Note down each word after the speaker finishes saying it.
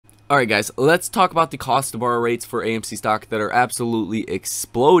Alright guys, let's talk about the cost to borrow rates for AMC stock that are absolutely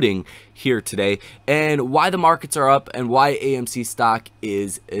exploding here today, and why the markets are up and why AMC stock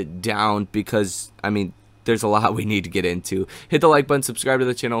is down, because I mean there's a lot we need to get into. Hit the like button, subscribe to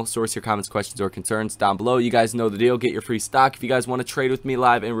the channel, source your comments, questions, or concerns down below. You guys know the deal. Get your free stock. If you guys want to trade with me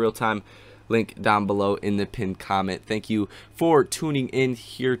live in real time, link down below in the pinned comment. Thank you for tuning in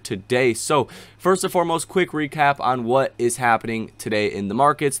here today. So first and foremost, quick recap on what is happening today in the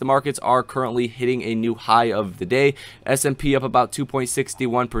markets. The markets are currently hitting a new high of the day. S&P up about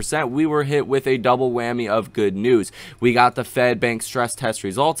 2.61%. We were hit with a double whammy of good news. We got the Fed bank stress test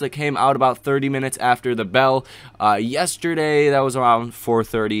results that came out about 30 minutes after the bell yesterday. That was around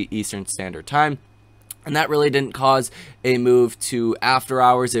 4:30 Eastern Standard Time. And that really didn't cause a move to after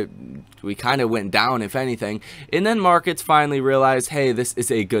hours. We kind of went down, if anything. And then markets finally realized, hey, this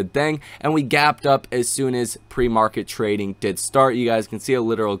is a good thing. And we gapped up as soon as pre-market trading did start. You guys can see a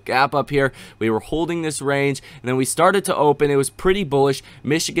literal gap up here. We were holding this range, and then we started to open. It was pretty bullish.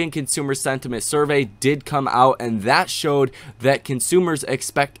 Michigan Consumer Sentiment Survey did come out, and that showed that consumers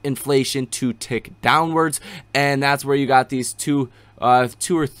expect inflation to tick downwards. And that's where you got these two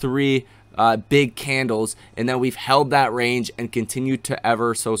or three big candles, and then we've held that range and continued to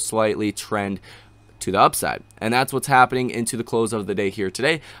ever so slightly trend to the upside. And that's what's happening into the close of the day here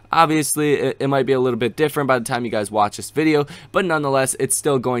today. Obviously it might be a little bit different by the time you guys watch this video, but nonetheless it's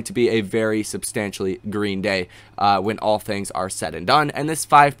still going to be a very substantially green day when all things are said and done. And this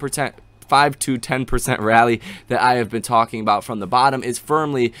 5 to 10% rally that I have been talking about from the bottom is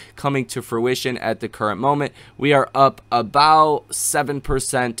firmly coming to fruition at the current moment. We are up about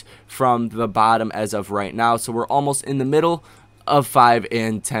 7% from the bottom as of right now, so we're almost in the middle of 5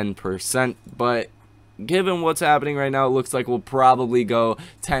 and 10%, but given what's happening right now, it looks like we'll probably go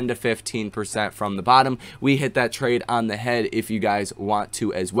 10 to 15% from the bottom. We hit that trade on the head if you guys want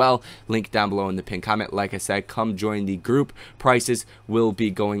to as well. Link down below in the pinned comment. Like I said, come join the group. Prices will be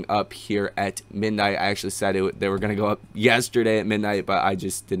going up here at midnight. I actually said they were going to go up yesterday at midnight, but I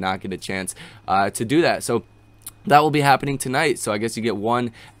just did not get a chance to do that. So that will be happening tonight, so I guess you get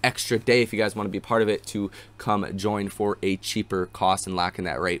one extra day if you guys want to be part of it to come join for a cheaper cost and lock in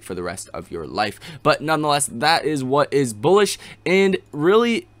that rate for the rest of your life. But nonetheless, that is what is bullish, and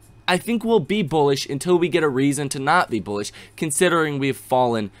really I think we'll be bullish until we get a reason to not be bullish, considering we've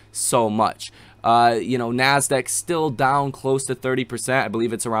fallen so much. You know, NASDAQ still down close to 30%. I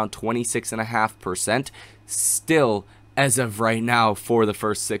believe it's around 26.5% still as of right now for the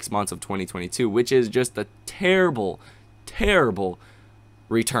first 6 months of 2022, which is just a terrible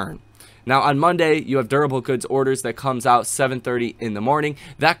return. Now on Monday, you have durable goods orders that comes out 7:30 in the morning.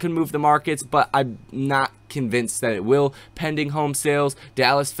 That could move the markets, but I'm not convinced that it will. Pending home sales,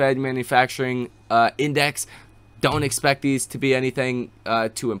 Dallas Fed manufacturing index. Don't expect these to be anything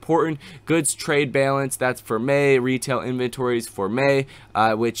too important. Goods trade balance, that's for May. Retail inventories for May,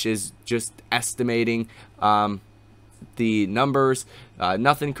 which is just estimating the numbers.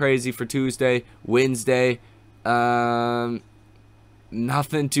 Nothing crazy for Tuesday. Wednesday,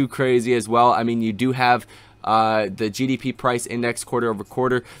 nothing too crazy as well. I mean, you do have the GDP price index quarter over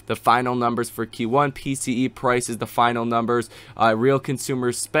quarter, the final numbers for Q1. PCE prices, the final numbers. Real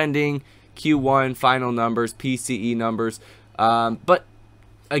consumer spending, Q1 final numbers, PCE numbers, but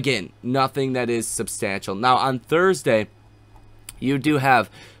again, nothing that is substantial. Now on Thursday, you do have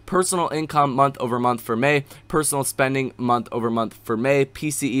personal income month over month for May, personal spending month over month for May,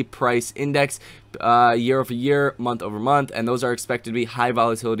 PCE price index year over year, month over month, and those are expected to be high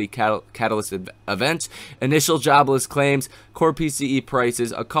volatility catalyst events. Initial jobless claims, core PCE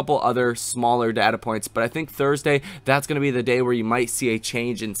prices, a couple other smaller data points, but I think Thursday, that's going to be the day where you might see a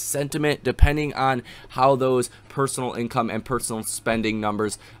change in sentiment depending on how those personal income and personal spending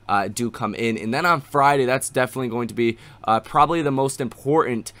numbers do come in. And then on Friday, that's definitely going to be probably the most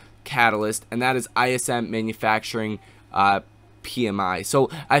important catalyst, and that is ISM manufacturing PMI. So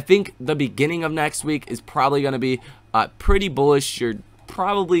I think the beginning of next week is probably going to be pretty bullish. You're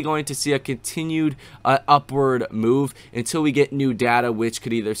probably going to see a continued upward move until we get new data, which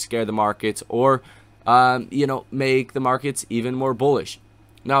could either scare the markets or you know, make the markets even more bullish.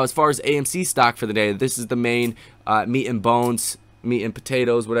 Now as far as AMC stock for the day, this is the main meat and bones, meat and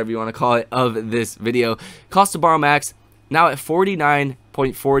potatoes, whatever you want to call it, of this video. Cost to borrow max now at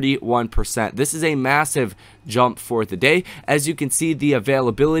 49.41%. This is a massive jump for the day. As you can see, the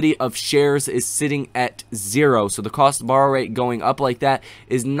availability of shares is sitting at 0. So the cost to borrow rate going up like that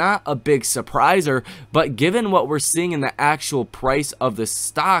is not a big surpriser, but given what we're seeing in the actual price of the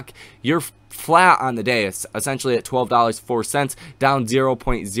stock, you're flat on the day. It's essentially at $12.04, down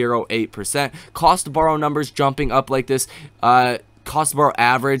 0.08%. Cost to borrow numbers jumping up like this cost to borrow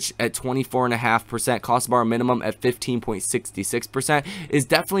average at 24.5%, cost to borrow minimum at 15.66% is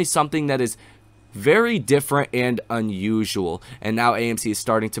definitely something that is very different and unusual. And now AMC is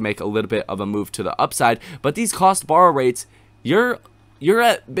starting to make a little bit of a move to the upside, but these cost to borrow rates, you're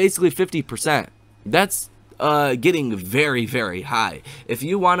at basically 50%. That's getting very, very high. If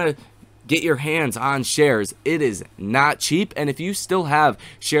you want to get your hands on shares, it is not cheap. And if you still have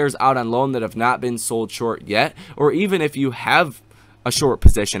shares out on loan that have not been sold short yet, or even if you have a short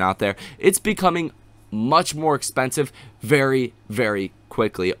position out there, it's becoming much more expensive very, very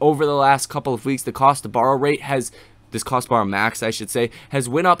quickly. Over the last couple of weeks, the cost to borrow rate has, this cost to borrow max, I should say, has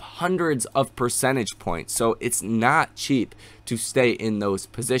went up hundreds of percentage points. So it's not cheap to stay in those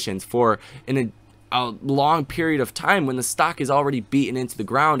positions for a long period of time when the stock is already beaten into the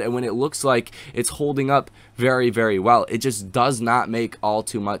ground and when it looks like it's holding up very, very well. It just does not make all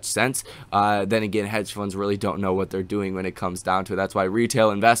too much sense. Then again, hedge funds really don't know what they're doing when it comes down to it. That's why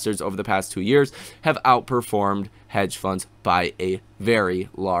retail investors over the past 2 years have outperformed hedge funds by a very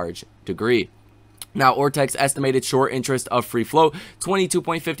large degree. Now, Ortex estimated short interest of free float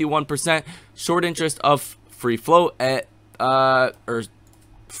 22.51%, short interest of free float at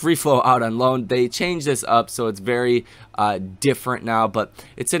free flow out on loan. They changed this up, so it's very different now, but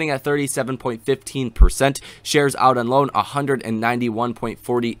it's sitting at 37.15%. Shares out on loan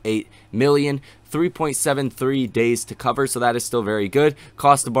 191.48 million. 3.73 days to cover, so that is still very good.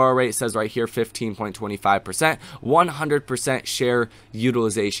 Cost to borrow rate says right here 15.25%, 100% share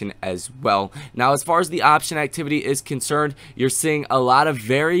utilization as well. Now, as far as the option activity is concerned, you're seeing a lot of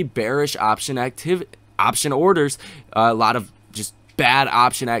very bearish option orders, a lot of just bad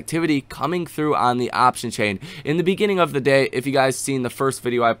option activity coming through on the option chain. In the beginning of the day, if you guys seen the first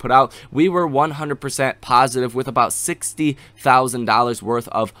video I put out, we were 100% positive with about $60,000 worth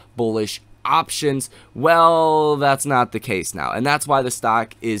of bullish options. Well, that's not the case now, and that's why the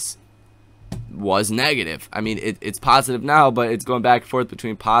stock was negative. I mean, it's positive now, but it's going back and forth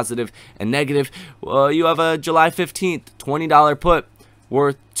between positive and negative. Well, you have a July 15th $20 put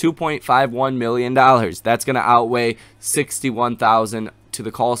worth $2.51 million. That's going to outweigh 61,000 to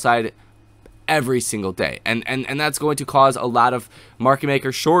the call side every single day, and that's going to cause a lot of market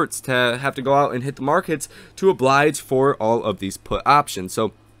maker shorts to have to go out and hit the markets to oblige for all of these put options.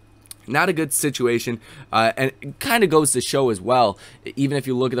 So not a good situation, and it kind of goes to show as well, even if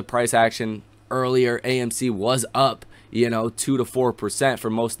you look at the price action earlier, AMC was up, you know, 2 to 4% for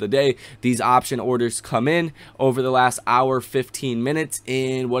most of the day. These option orders come in over the last hour, 15 minutes,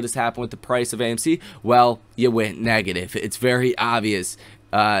 and what has happened with the price of AMC? Well, you went negative. It's very obvious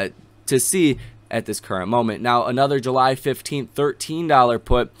to see at this current moment. Now, another July 15th $13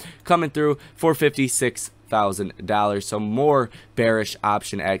 put coming through for $56,000, so more bearish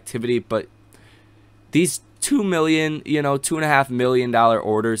option activity. But these $2.5 million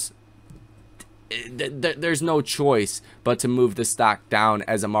orders, there's no choice but to move the stock down.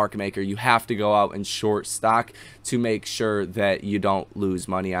 As a market maker, you have to go out and short stock to make sure that you don't lose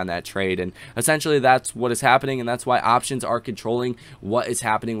money on that trade. And essentially that's what is happening, and that's why options are controlling what is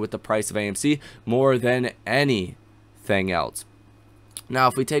happening with the price of AMC more than anything else. Now,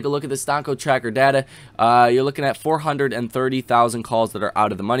 if we take a look at the Stonko tracker data, you're looking at 430,000 calls that are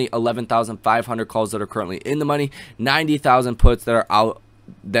out of the money, 11,500 calls that are currently in the money, 90,000 puts that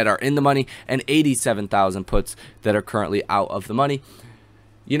are in the money, and 87,000 puts that are currently out of the money.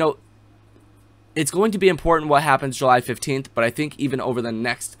 You know, it's going to be important what happens July 15th, but I think even over the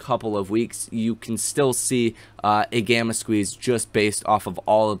next couple of weeks, you can still see a gamma squeeze just based off of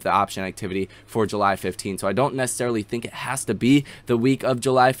all of the option activity for July 15th. So I don't necessarily think it has to be the week of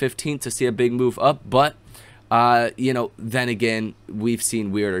July 15th to see a big move up, but you know, then again, we've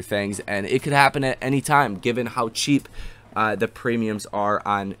seen weirder things, and it could happen at any time given how cheap the premiums are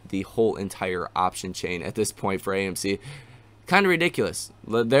on the whole entire option chain at this point for AMC. Kind of ridiculous.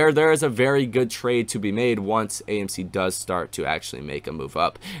 There is a very good trade to be made once AMC does start to actually make a move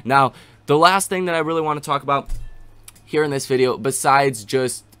up. Now, the last thing that I really want to talk about here in this video, besides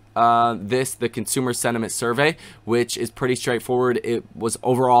just the consumer sentiment survey, which is pretty straightforward, it was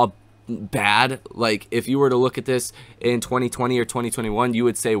overall bad. Like, if you were to look at this in 2020 or 2021, you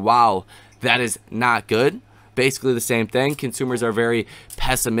would say, wow, that is not good. Basically the same thing. Consumers are very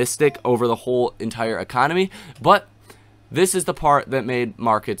pessimistic over the whole entire economy, but this is the part that made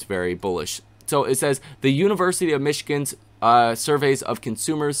markets very bullish. So it says the University of Michigan's surveys of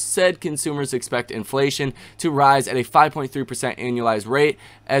consumers said consumers expect inflation to rise at a 5.3% annualized rate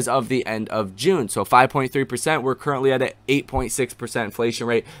as of the end of June. So 5.3%, we're currently at an 8.6% inflation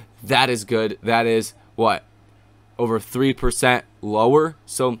rate. That is good. That is what? Over 3% lower.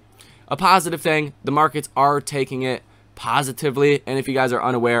 So a positive thing. The markets are taking it positively. And if you guys are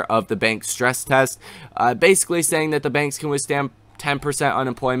unaware of the bank stress test, basically saying that the banks can withstand 10%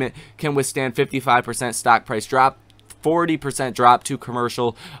 unemployment, can withstand 55% stock price drop, 40% drop to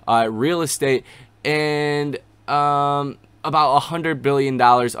commercial real estate, and about $100 billion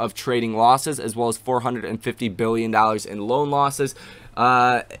of trading losses, as well as $450 billion in loan losses,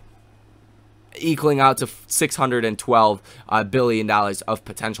 equaling out to $612 billion of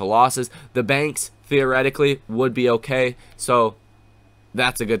potential losses. The banks theoretically would be okay, so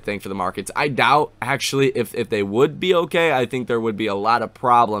that's a good thing for the markets. I doubt, actually, if they would be okay. I think there would be a lot of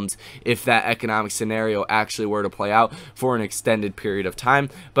problems if that economic scenario actually were to play out for an extended period of time.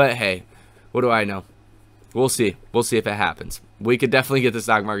 But hey, what do I know? We'll see. We'll see if it happens. We could definitely get the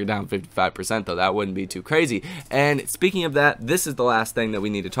stock market down 55%, though. That wouldn't be too crazy. And speaking of that, this is the last thing that we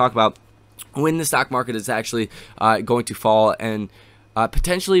need to talk about. When the stock market is actually going to fall, and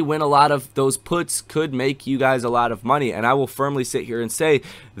potentially when a lot of those puts could make you guys a lot of money. And I will firmly sit here and say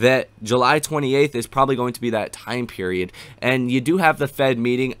that July 28th is probably going to be that time period. And you do have the Fed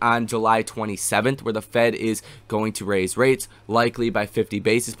meeting on July 27th, where the Fed is going to raise rates, likely by 50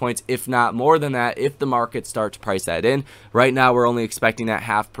 basis points, if not more than that, if the markets start to price that in. Right now, we're only expecting that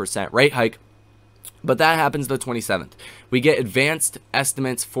 0.5% rate hike, but that happens the 27th. We get advanced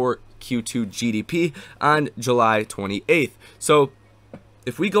estimates for Q2 GDP on July 28th. So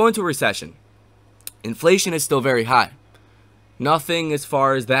if we go into a recession, inflation is still very high. Nothing as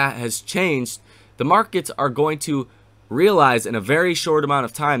far as that has changed. The markets are going to realize in a very short amount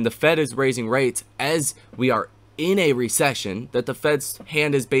of time the Fed is raising rates as we are in a recession, that the Fed's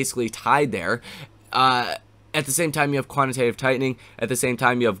hand is basically tied there. At the same time, you have quantitative tightening. At the same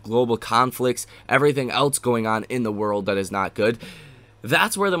time, you have global conflicts, everything else going on in the world that is not good.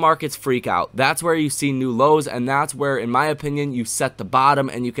 That's where the markets freak out. That's where you see new lows, and that's where, in my opinion, you set the bottom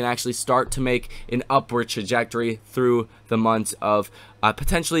and you can actually start to make an upward trajectory through the months of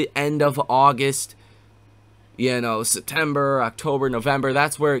potentially end of August, September, October, November.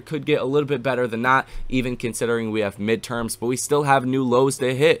 That's where it could get a little bit better than not, even considering we have midterms, but we still have new lows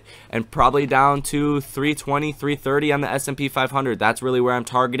to hit, and probably down to 320, 330 on the S&P 500. That's really where I'm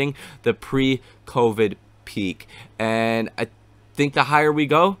targeting the pre-COVID peak. And I think the higher we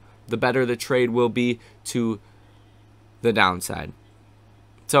go, the better the trade will be to the downside.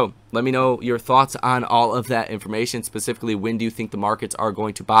 So let me know your thoughts on all of that information. Specifically, when do you think the markets are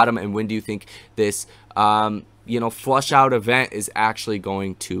going to bottom, and when do you think this flush out event is actually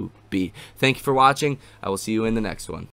going to be? Thank you for watching. I will see you in the next one.